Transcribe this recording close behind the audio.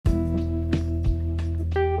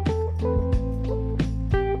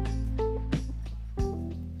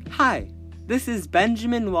Hi, this is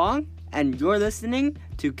Benjamin Wong, and you're listening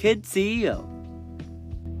to Kid CEO.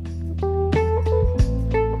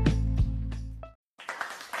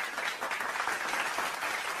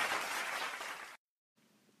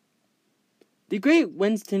 The great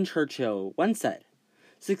Winston Churchill once said,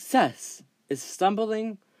 "Success is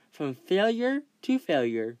stumbling from failure to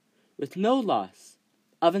failure with no loss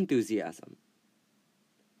of enthusiasm."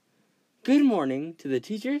 Good morning to the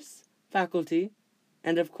teachers, faculty,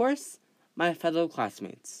 and of course, my fellow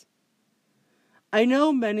classmates. I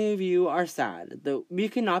know many of you are sad that we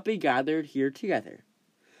cannot be gathered here together,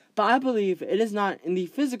 but I believe it is not in the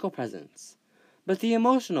physical presence, but the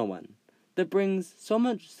emotional one that brings so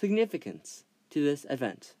much significance to this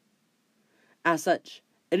event. As such,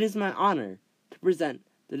 it is my honor to present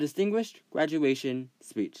the distinguished graduation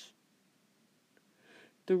speech.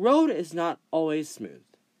 The road is not always smooth,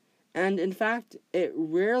 and in fact, it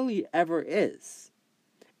rarely ever is,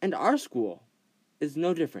 and our school is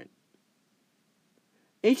no different.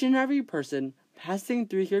 Each and every person passing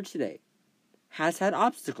through here today has had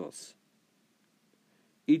obstacles.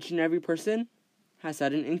 Each and every person has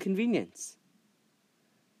had an inconvenience.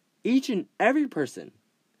 Each and every person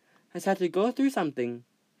has had to go through something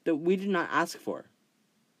that we did not ask for.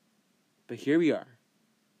 But here we are.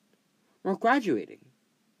 We're graduating.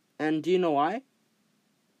 And do you know why?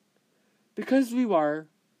 Because we are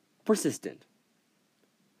persistent.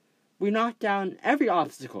 We knocked down every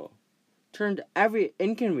obstacle, turned every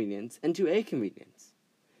inconvenience into a convenience,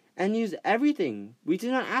 and used everything we did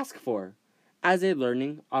not ask for as a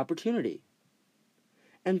learning opportunity.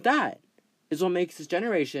 And that is what makes this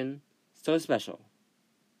generation so special.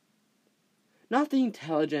 Not the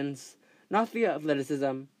intelligence, not the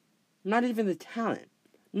athleticism, not even the talent.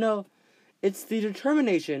 No, it's the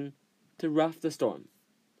determination to rough the storm.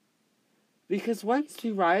 Because once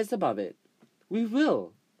we rise above it, we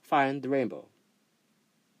will find the rainbow.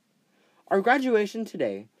 Our graduation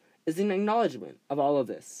today is an acknowledgement of all of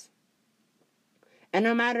this. And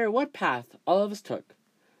no matter what path all of us took,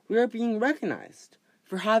 we are being recognized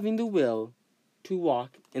for having the will to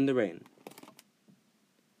walk in the rain.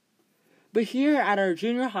 But here at our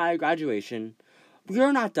junior high graduation, we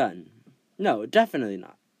are not done. No, definitely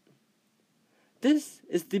not. This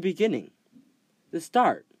is the beginning, the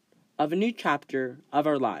start of a new chapter of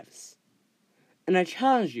our lives. And I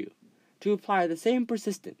challenge you to apply the same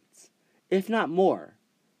persistence, if not more,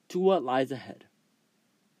 to what lies ahead.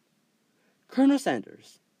 Colonel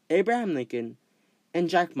Sanders, Abraham Lincoln, and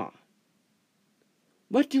Jack Ma.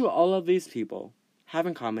 What do all of these people have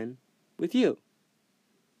in common with you?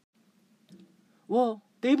 Well,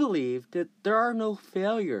 they believe that there are no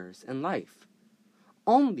failures in life,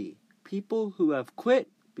 only people who have quit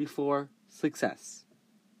before success.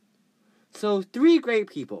 So, three great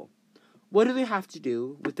people. What do they have to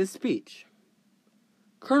do with this speech?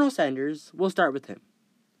 Colonel Sanders, we'll start with him.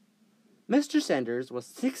 Mr. Sanders was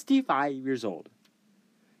 65 years old.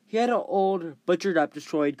 He had an old, butchered-up,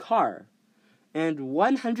 destroyed car and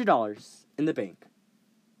 $100 in the bank.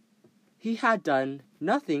 He had done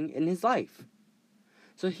nothing in his life.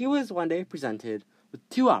 So he was one day presented with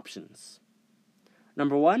two options.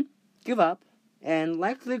 Number one, give up and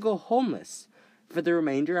likely go homeless for the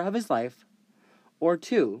remainder of his life. Or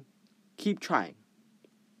two, keep trying.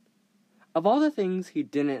 Of all the things he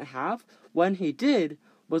didn't have, one he did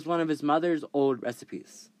was one of his mother's old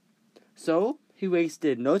recipes. So he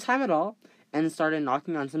wasted no time at all and started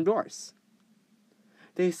knocking on some doors.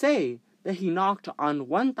 They say that he knocked on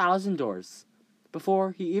 1,000 doors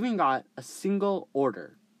before he even got a single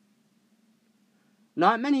order.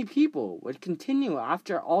 Not many people would continue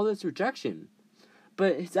after all this rejection,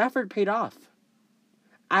 but his effort paid off.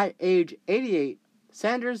 At age 88,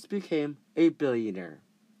 Sanders became a billionaire.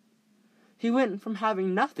 He went from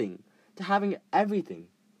having nothing to having everything,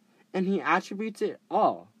 and he attributes it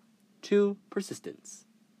all to persistence.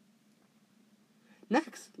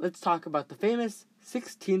 Next, let's talk about the famous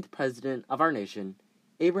 16th president of our nation,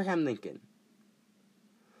 Abraham Lincoln.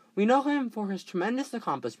 We know him for his tremendous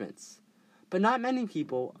accomplishments, but not many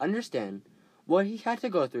people understand what he had to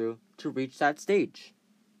go through to reach that stage.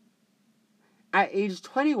 At age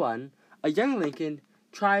 21, a young Lincoln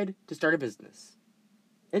tried to start a business.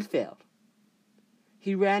 It failed.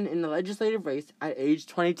 He ran in the legislative race at age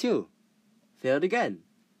 22. Failed again.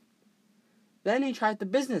 Then he tried the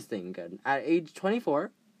business thing again at age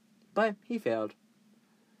 24, but he failed.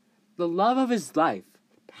 The love of his life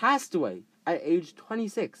passed away at age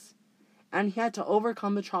 26, and he had to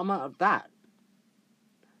overcome the trauma of that.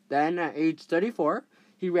 Then, at age 34,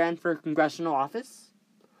 he ran for a congressional office.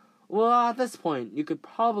 Well, at this point, you could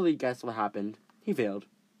probably guess what happened. He failed.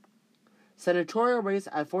 senatorial race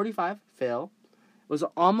at 45, failed. Was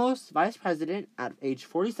almost vice president at age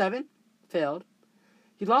 47, failed.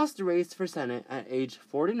 He lost the race for Senate at age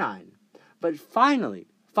 49, but finally,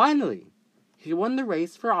 he won the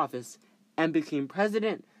race for office and became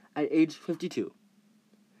president at age 52.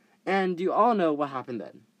 And you all know what happened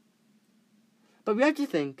then. But we have to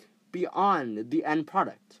think beyond the end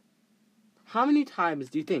product. How many times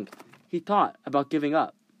do you think he thought about giving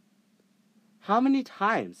up? How many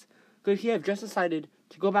times could he have just decided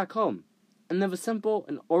to go back home and live a simple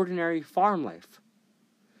and ordinary farm life?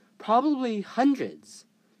 Probably hundreds,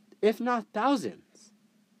 if not thousands.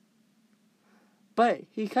 But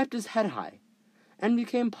he kept his head high and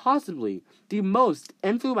became possibly the most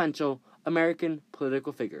influential American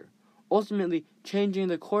political figure, ultimately changing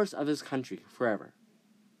the course of his country forever.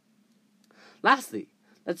 Lastly,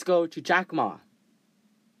 let's go to Jack Ma.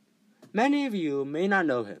 Many of you may not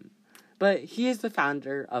know him, but he is the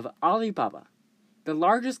founder of Alibaba, the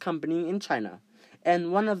largest company in China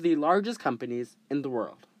and one of the largest companies in the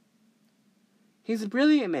world. He's a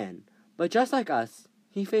brilliant man, but just like us,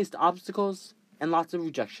 he faced obstacles and lots of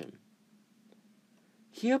rejection.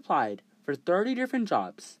 He applied for 30 different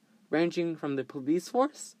jobs, ranging from the police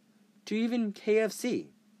force to even KFC.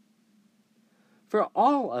 For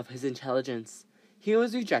all of his intelligence, he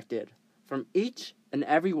was rejected from each and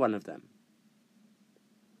every one of them.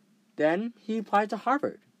 Then he applied to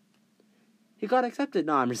Harvard. He got accepted.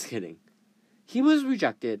 No, I'm just kidding. He was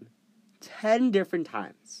rejected 10 different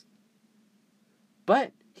times.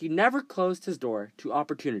 But he never closed his door to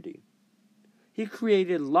opportunity. He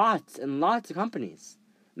created lots and lots of companies,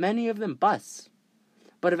 many of them busts,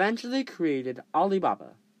 but eventually created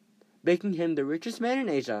Alibaba, making him the richest man in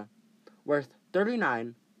Asia, worth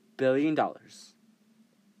 $39 billion.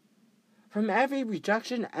 From every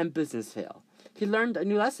rejection and business fail, he learned a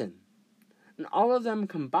new lesson, and all of them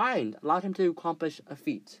combined allowed him to accomplish a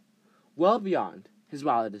feat well beyond his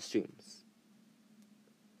wildest dreams.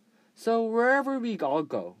 So wherever we all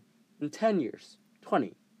go, in 10 years,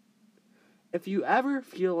 20, if you ever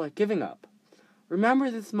feel like giving up, remember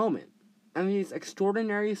this moment and these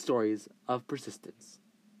extraordinary stories of persistence.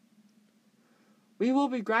 We will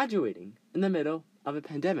be graduating in the middle of a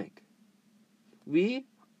pandemic. We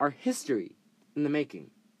are history in the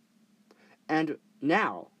making. And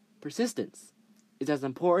now, persistence is as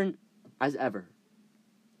important as ever.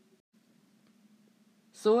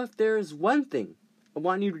 So if there is one thing I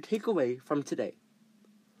want you to take away from today,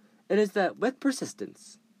 it is that with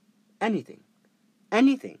persistence, anything,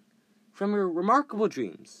 from your remarkable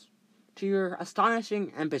dreams to your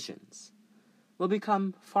astonishing ambitions, will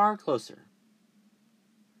become far closer.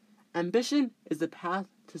 Ambition is the path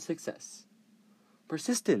to success.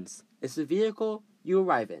 Persistence is the vehicle you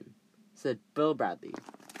arrive in, said Bill Bradley.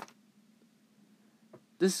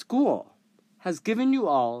 The school has given you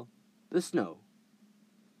all the snow,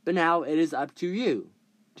 but now it is up to you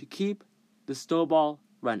to keep the snowball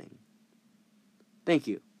running. Thank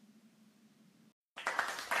you.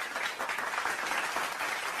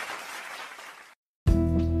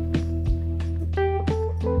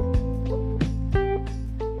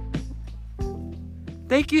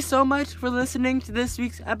 Thank you so much for listening to this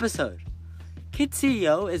week's episode. Kid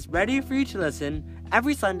CEO is ready for you to listen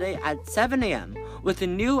every Sunday at 7 a.m. with a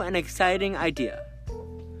new and exciting idea.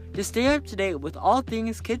 To stay up to date with all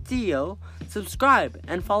things Kid CEO, subscribe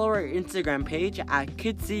and follow our Instagram page at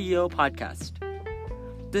Kid CEO Podcast.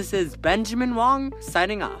 This is Benjamin Wong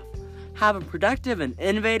signing off. Have a productive and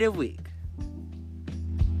innovative week.